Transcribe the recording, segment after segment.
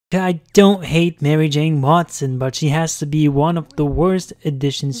I don't hate Mary Jane Watson, but she has to be one of the worst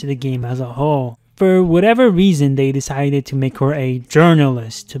additions to the game as a whole. For whatever reason, they decided to make her a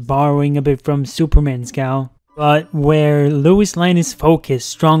journalist, borrowing a bit from Superman's gal. But where Lois Lane is focused,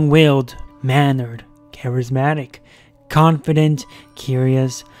 strong-willed, mannered, charismatic, confident,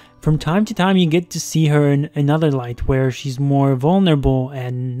 curious, from time to time you get to see her in another light where she's more vulnerable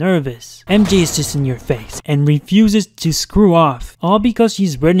and nervous. MJ is just in your face and refuses to screw off, all because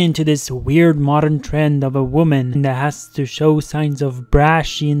she's written into this weird modern trend of a woman that has to show signs of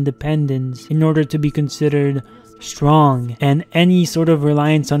brashy independence in order to be considered strong, and any sort of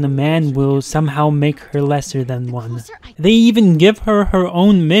reliance on a man will somehow make her lesser than one. They even give her her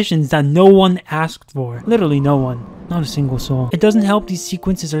own missions that no one asked for. Literally no one. Not a single soul. It doesn't help these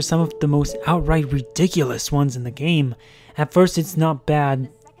sequences are some of the most outright ridiculous ones in the game. At first it's not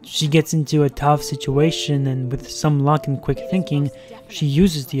bad. She gets into a tough situation and with some luck and quick thinking, she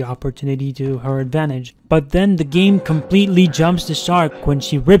uses the opportunity to her advantage. But then the game completely jumps the shark when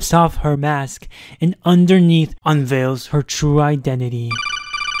she rips off her mask and underneath unveils her true identity.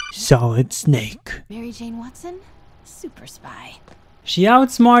 Solid Snake. Mary Jane Watson? Super spy. She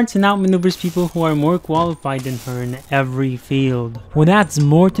outsmarts and outmaneuvers people who are more qualified than her in every field. What adds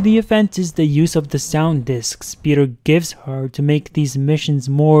more to the offense is the use of the sound discs Peter gives her to make these missions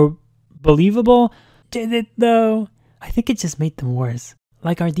more believable. Did it though? I think it just made them worse.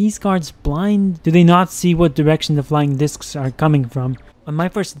 Like, are these guards blind? Do they not see what direction the flying discs are coming from? On my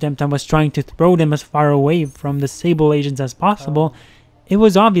first attempt I was trying to throw them as far away from the Sable agents as possible. It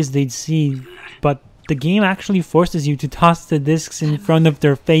was obvious they'd see, but the game actually forces you to toss the discs in front of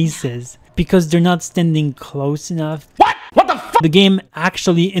their faces because they're not standing close enough. What the fuck? The game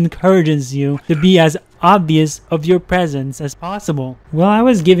actually encourages you to be as obvious of your presence as possible. Well, I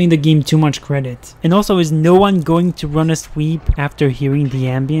was giving the game too much credit. And also, is no one going to run a sweep after hearing the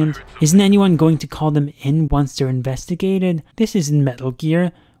ambient? Isn't anyone going to call them in once they're investigated? This isn't Metal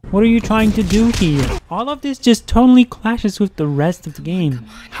Gear. What are you trying to do here? All of this just totally clashes with the rest of the game.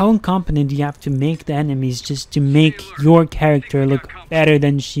 How incompetent do you have to make the enemies just to make your character look better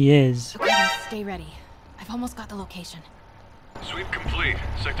than she is? Stay ready. I've almost got the location. Sweep complete.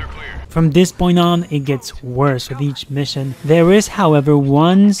 Sector clear. From this point on, it gets worse with each mission. There is, however,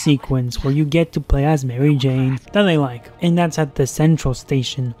 one sequence where you get to play as Mary Jane that I like, and that's at the Central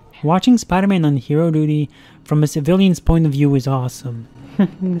Station. Watching Spider-Man on hero duty from a civilian's point of view is awesome.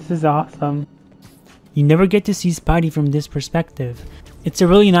 This is awesome. You never get to see Spidey from this perspective. It's a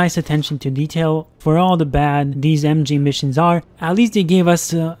really nice attention to detail. For all the bad these MJ missions are, at least they gave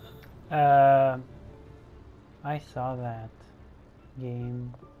us I saw that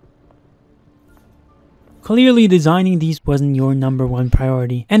game. Clearly designing these wasn't your #1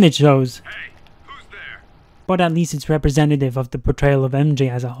 priority, and it shows. Hey, who's there? But at least it's representative of the portrayal of MJ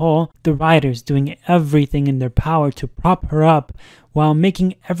as a whole, the writers doing everything in their power to prop her up while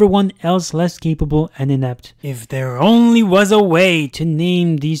making everyone else less capable and inept. If there only was a way to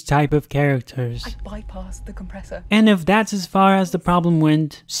name these type of characters. I bypassed the compressor. And if that's as far as the problem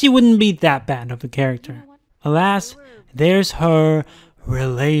went, she wouldn't be that bad of a character. Alas, there's her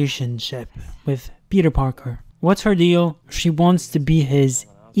relationship with Peter Parker. What's her deal? She wants to be his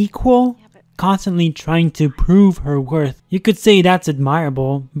equal? Constantly trying to prove her worth. You could say that's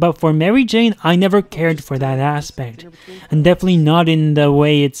admirable, but for Mary Jane, I never cared for that aspect, and definitely not in the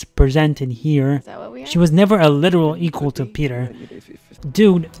way it's presented here. She was never a literal equal to Peter.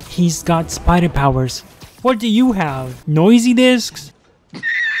 Dude, he's got spider powers. What do you have? Noisy discs?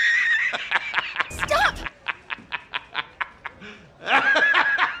 Stop!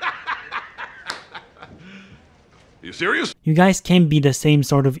 You serious? You guys can't be the same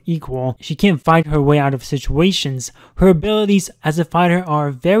sort of equal. She can't fight her way out of situations. Her abilities as a fighter are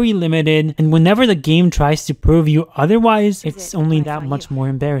very limited, and whenever the game tries to prove you otherwise, it's only that much more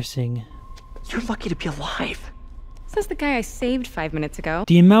embarrassing. You're lucky to be alive. Says the guy I saved 5 minutes ago.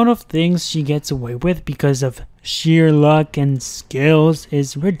 The amount of things she gets away with because of sheer luck and skills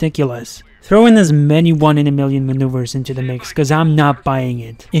is ridiculous. Throw in as many 1 in a million maneuvers into the mix, cause I'm not buying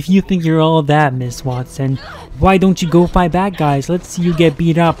it. If you think you're all that, Miss Watson, why don't you go fight bad guys? Let's see you get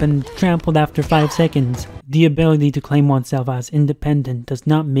beat up and trampled after 5 seconds. The ability to claim oneself as independent does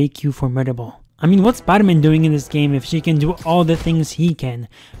not make you formidable. I mean, what's Spider-Man doing in this game if she can do all the things he can?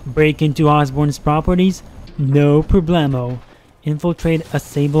 Break into Osborn's properties? No problemo. Infiltrate a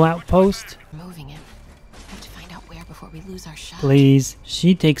Sable outpost? Moving him. Have to find out where before we lose our shot. Please.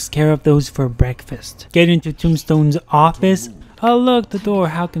 She takes care of those for breakfast. Get into Tombstone's office? Oh look, the door,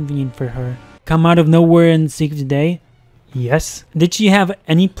 how convenient for her. Come out of nowhere and save the day? Yes. Did she have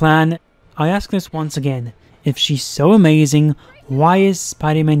any plan? I ask this once again. If she's so amazing, Why is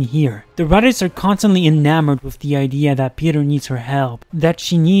Spider-Man here? The writers are constantly enamored with the idea that Peter needs her help, that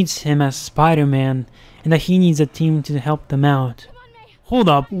she needs him as Spider-Man, and that he needs a team to help them out. Hold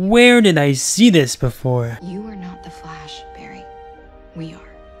up, where did I see this before? You are not the Flash, Barry. We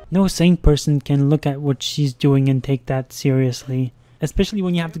are. No sane person can look at what she's doing and take that seriously, especially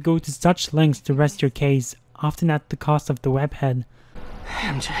when you have to go to such lengths to rest your case, often at the cost of the webhead.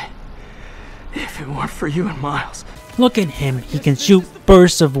 MJ, if it weren't for you and Miles. Look at him, he can shoot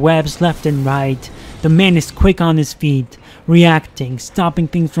bursts of webs left and right. The man is quick on his feet, reacting, stopping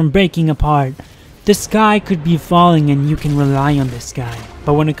things from breaking apart. The sky could be falling and you can rely on this guy.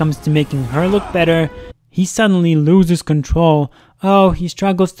 But when it comes to making her look better, he suddenly loses control. Oh, he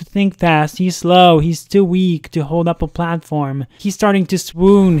struggles to think fast, he's slow, he's too weak to hold up a platform. He's starting to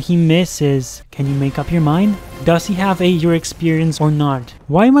swoon, he misses. Can you make up your mind? Does he have a year experience or not?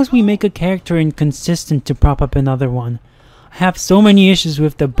 Why must we make a character inconsistent to prop up another one? I have so many issues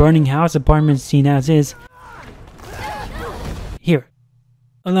with the burning house apartment scene as is. Here,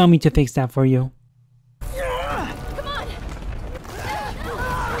 allow me to fix that for you.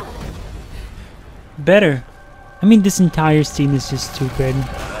 Better. I mean, this entire scene is just stupid.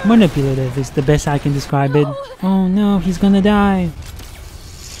 Manipulative is the best I can describe it. Oh no, he's gonna die.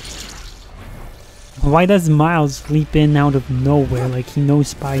 Why does Miles leap in out of nowhere like he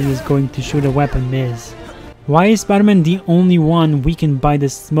knows Spidey is going to shoot a weapon miss? Why is Spider-Man the only one weakened by the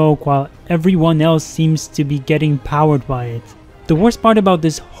smoke while everyone else seems to be getting powered by it? The worst part about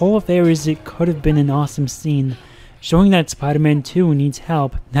this whole affair is it could have been an awesome scene, showing that Spider-Man 2 needs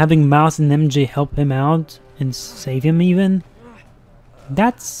help, and having Miles and MJ help him out and save him even?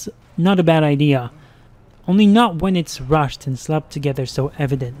 That's not a bad idea. Only not when it's rushed and slapped together so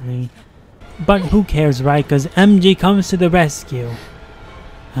evidently. But who cares, right? Cause MJ comes to the rescue.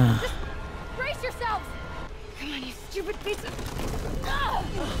 Brace yourselves! Come on, you stupid piece of...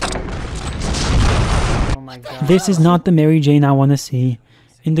 Oh my god. This is not the Mary Jane I wanna see.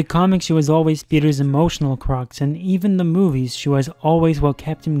 In the comics, she was always Peter's emotional crux, and even the movies, she was always what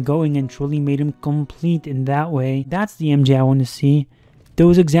kept him going and truly made him complete in that way. That's the MJ I want to see.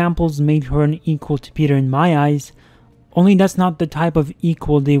 Those examples made her an equal to Peter in my eyes, only that's not the type of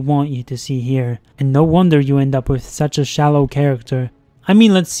equal they want you to see here. And no wonder you end up with such a shallow character. I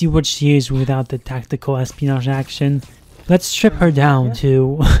mean, let's see what she is without the tactical espionage action. Let's strip her down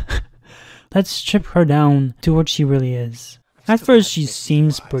to... Let's strip her down to what she really is. At first, she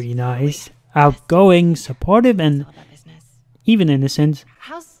seems pretty nice, outgoing, supportive, and even innocent.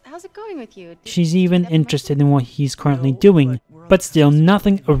 How's it going with you? She's even interested in what he's currently doing, but still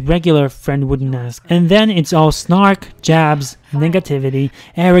nothing a regular friend wouldn't ask. And then it's all snark, jabs, negativity,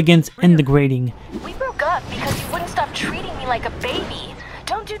 arrogance, and degrading. We broke up because you wouldn't stop treating me like a baby.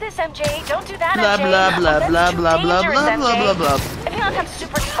 Don't do this, MJ. Don't do that, Blah, MJ. blah, blah, Oh, blah, that's too blah, blah, dangerous, blah, blah, MJ. blah, blah. I may not have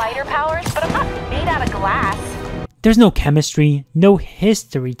super spider powers, but I'm not made out of glass. There's no chemistry, no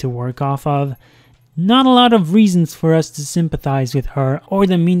history to work off of. Not a lot of reasons for us to sympathize with her or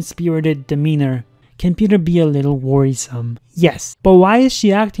the mean-spirited demeanor. Can Peter be a little worrisome? Yes, but why is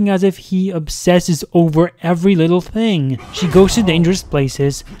she acting as if he obsesses over every little thing? She goes to dangerous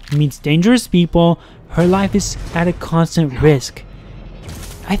places, meets dangerous people, her life is at a constant risk.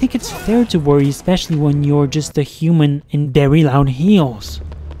 I think it's fair to worry, especially when you're just a human in very loud heels.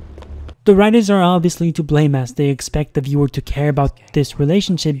 The writers are obviously to blame as they expect the viewer to care about this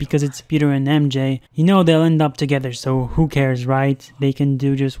relationship because it's Peter and MJ. You know they'll end up together, so who cares, right? They can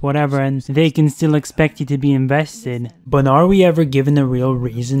do just whatever and they can still expect you to be invested. But are we ever given a real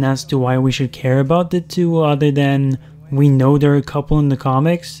reason as to why we should care about the two other than we know they're a couple in the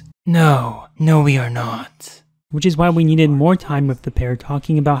comics? No, we are not. Which is why we needed more time with the pair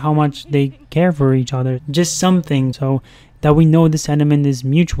talking about how much they care for each other. Just something, so that we know the sentiment is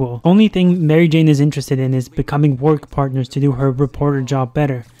mutual. Only thing Mary Jane is interested in is becoming work partners to do her reporter job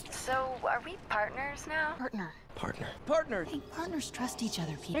better. So, are we partners now? Partner. Hey, partners trust each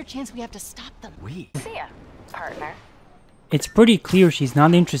other, Peter. Chance we have to stop them. See ya, partner. It's pretty clear she's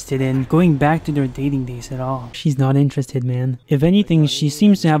not interested in going back to their dating days at all. She's not interested, man. If anything, she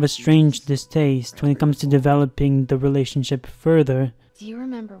seems to have a strange distaste when it comes to developing the relationship further. Do you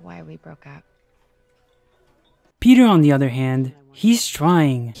remember why we broke up? Peter, on the other hand, he's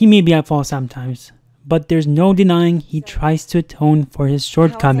trying. He may be at fault sometimes, but there's no denying he tries to atone for his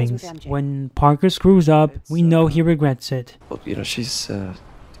shortcomings. When Parker screws up, we know he regrets it. Well, you know, she's,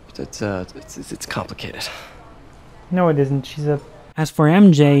 it's complicated. No, it isn't. She's a... As for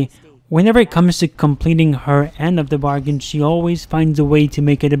MJ, Whenever it comes to completing her end of the bargain, she always finds a way to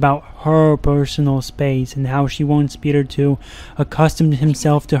make it about her personal space and how she wants Peter to accustom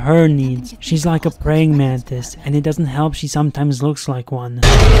himself to her needs. She's like a praying mantis, and it doesn't help she sometimes looks like one.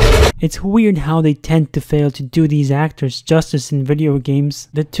 It's weird how they tend to fail to do these actors justice in video games.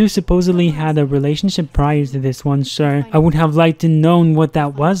 The two supposedly had a relationship prior to this one, sure. I would have liked to known what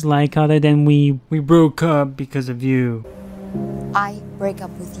that was like other than we broke up because of you. I break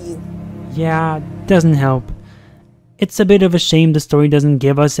up with you. Yeah, doesn't help. It's a bit of a shame the story doesn't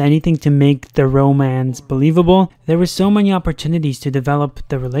give us anything to make the romance believable. There were so many opportunities to develop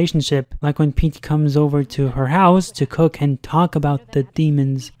the relationship, like when Pete comes over to her house to cook and talk about the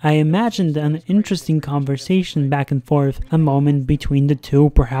demons. I imagined an interesting conversation back and forth, a moment between the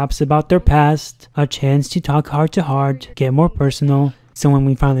two, perhaps about their past, a chance to talk heart to heart, get more personal. So when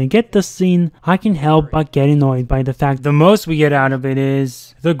we finally get the scene, I can help but get annoyed by the fact the most we get out of it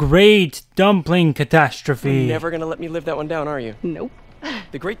is the Great Dumpling Catastrophe. You're never gonna let me live that one down, are you? Nope.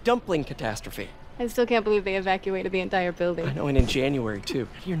 The Great Dumpling Catastrophe. I still can't believe they evacuated the entire building. I know, and in January, too.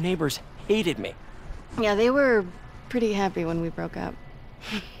 Your neighbors hated me. Yeah, they were pretty happy when we broke up.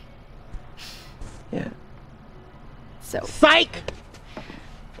 Yeah. So, Psych!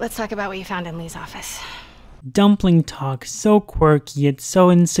 let's talk about what you found in Lee's office. Dumpling talk, so quirky yet so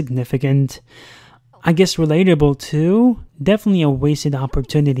insignificant. I guess relatable too? Definitely a wasted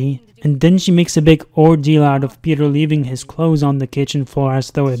opportunity. And then she makes a big ordeal out of Peter leaving his clothes on the kitchen floor as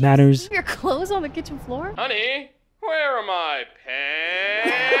though it matters. Your clothes on the kitchen floor? Honey, where are my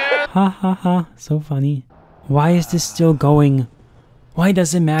pants? Ha ha ha, so funny. Why is this still going? Why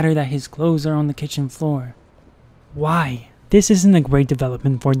does it matter that his clothes are on the kitchen floor? Why? This isn't a great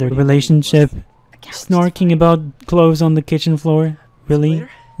development for their relationship. Snarking about clothes on the kitchen floor? Really?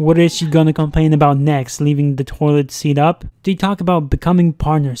 What is she gonna complain about next, leaving the toilet seat up? They talk about becoming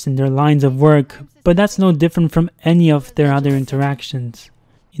partners in their lines of work, but that's no different from any of their other interactions.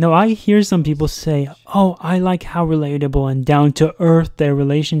 You know, I hear some people say, oh, I like how relatable and down to earth their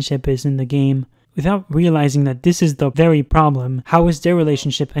relationship is in the game, without realizing that this is the very problem. How is their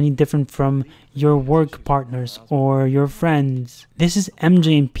relationship any different from your work partners or your friends? This is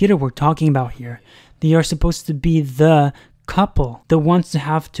MJ and Peter we're talking about here. They are supposed to be the couple, the ones to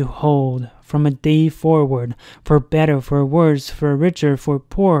have to hold from a day forward, for better, for worse, for richer, for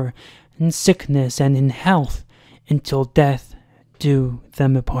poor, in sickness and in health, until death do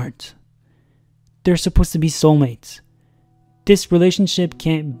them apart. They're supposed to be soulmates. This relationship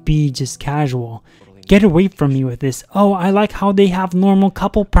can't be just casual. Get away from me with this. Oh, I like how they have normal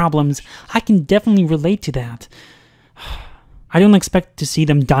couple problems. I can definitely relate to that. I don't expect to see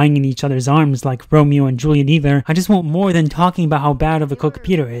them dying in each other's arms like Romeo and Juliet either. I just want more than talking about how bad of a cook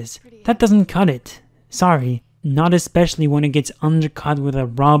Peter is. That doesn't cut it. Sorry. Not especially when it gets undercut with a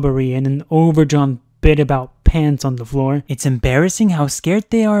robbery and an overdrawn bit about pants on the floor. It's embarrassing how scared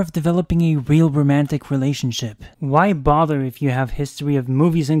they are of developing a real romantic relationship. Why bother if you have history of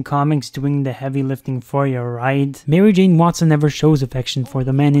movies and comics doing the heavy lifting for you, right? Mary Jane Waston never shows affection for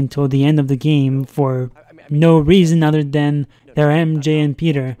the man until the end of the game for no reason other than they're MJ and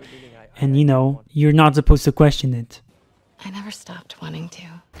Peter. And you know, you're not supposed to question it. I never stopped wanting to.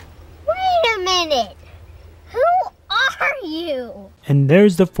 Wait a minute! Who are you? And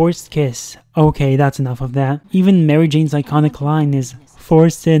there's the forced kiss. Okay, that's enough of that. Even Mary Jane's iconic line is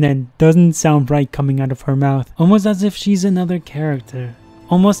forced in and doesn't sound right coming out of her mouth. Almost as if she's another character.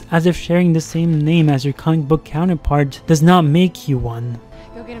 Almost as if sharing the same name as your comic book counterpart does not make you one.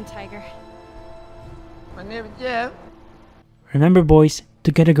 Go get him, Tiger. My name is Jeff. Remember, boys,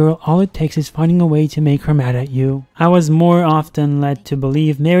 to get a girl, all it takes is finding a way to make her mad at you. I was more often led to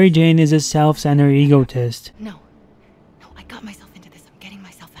believe Mary Jane is a self-centered egotist. No, I got myself into this. I'm getting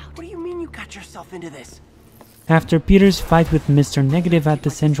myself out. What do you mean you got yourself into this? After Peter's fight with Mr. Negative at the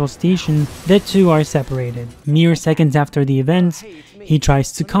central station, the two are separated. Mere seconds after the events, he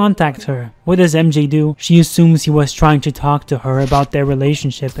tries to contact her. What does MJ do? She assumes he was trying to talk to her about their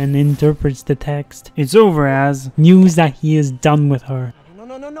relationship and interprets the text. It's over as news that he is done with her.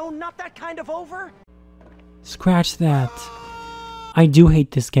 No, not that kind of over. Scratch that. I do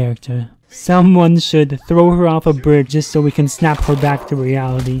hate this character. Someone should throw her off a bridge just so we can snap her back to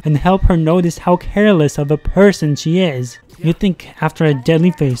reality and help her notice how careless of a person she is. You'd think after a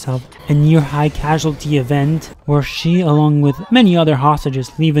deadly face-off, a near high casualty event, where she along with many other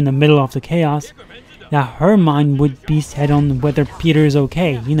hostages leave in the middle of the chaos, that her mind would be set on whether Peter's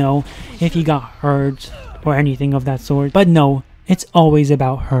okay, you know, if he got hurt or anything of that sort. But no, it's always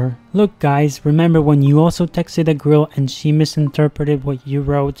about her. Look guys, remember when you also texted a girl and she misinterpreted what you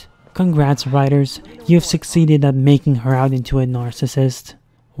wrote? Congrats writers, you've succeeded at making her out into a narcissist.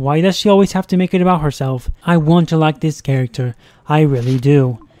 Why does she always have to make it about herself? I want to like this character. I really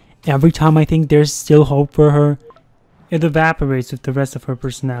do. Every time I think there's still hope for her, it evaporates with the rest of her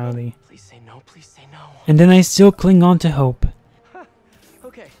personality. Please say no, please say no. And then I still cling on to hope.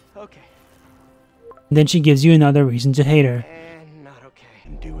 Okay. Then she gives you another reason to hate her. And not okay.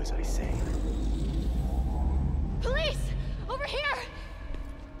 And do as I say. Police! Over here!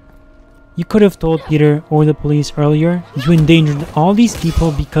 You could have told Peter or the police earlier you endangered all these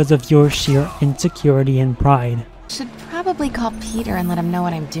people because of your sheer insecurity and pride. Should probably call Peter and let him know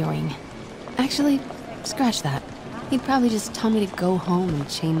what I'm doing. Actually, scratch that. He'd probably just tell me to go home and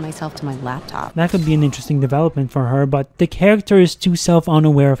chain myself to my laptop. That could be an interesting development for her, but the character is too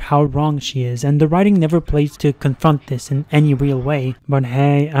self-unaware of how wrong she is, and the writing never plays to confront this in any real way. But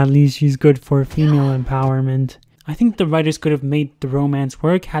hey, at least she's good for female empowerment. I think the writers could have made the romance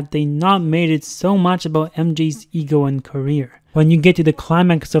work had they not made it so much about MJ's ego and career. When you get to the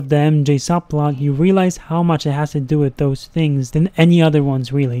climax of the MJ subplot, you realize how much it has to do with those things than any other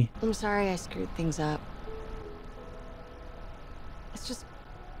ones really. I'm sorry I screwed things up. It's just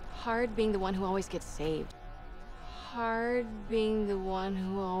hard being the one who always gets saved. Hard being the one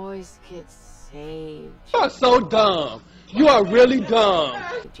who always gets saved. You are so dumb. You are really dumb.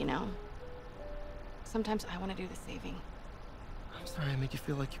 You know? Sometimes I want to do the saving. I'm sorry I made you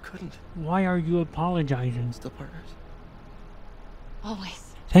feel like you couldn't. Why are you apologizing? Still partners?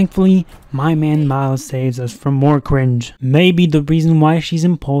 Always. Thankfully, my man Miles saves us from more cringe. Maybe the reason why she's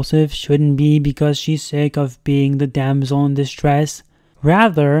impulsive shouldn't be because she's sick of being the damsel in distress.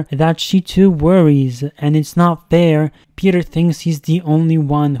 Rather, that she too worries, and it's not fair. Peter thinks he's the only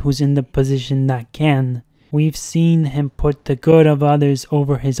one who's in the position that can. We've seen him put the good of others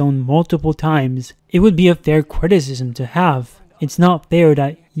over his own multiple times. It would be a fair criticism to have. It's not fair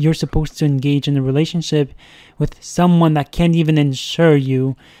that you're supposed to engage in a relationship with someone that can't even ensure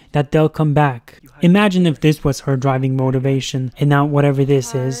you that they'll come back. Imagine if this was her driving motivation and not whatever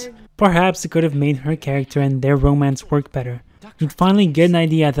this is. Perhaps it could have made her character and their romance work better. You'd finally get an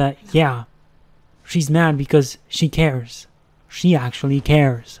idea that, yeah, she's mad because she cares. She actually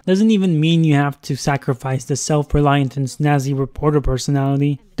cares. Doesn't even mean you have to sacrifice the self-reliant and snazzy reporter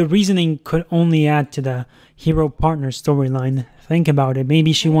personality. The reasoning could only add to the hero-partner storyline. Think about it.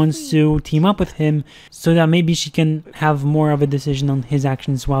 Maybe she wants to team up with him so that maybe she can have more of a decision on his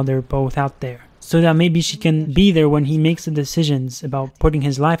actions while they're both out there. So that maybe she can be there when he makes the decisions about putting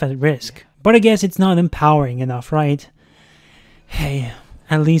his life at risk. But I guess it's not empowering enough, right? Hey,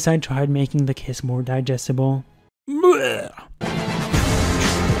 at least I tried making the kiss more digestible. Blech.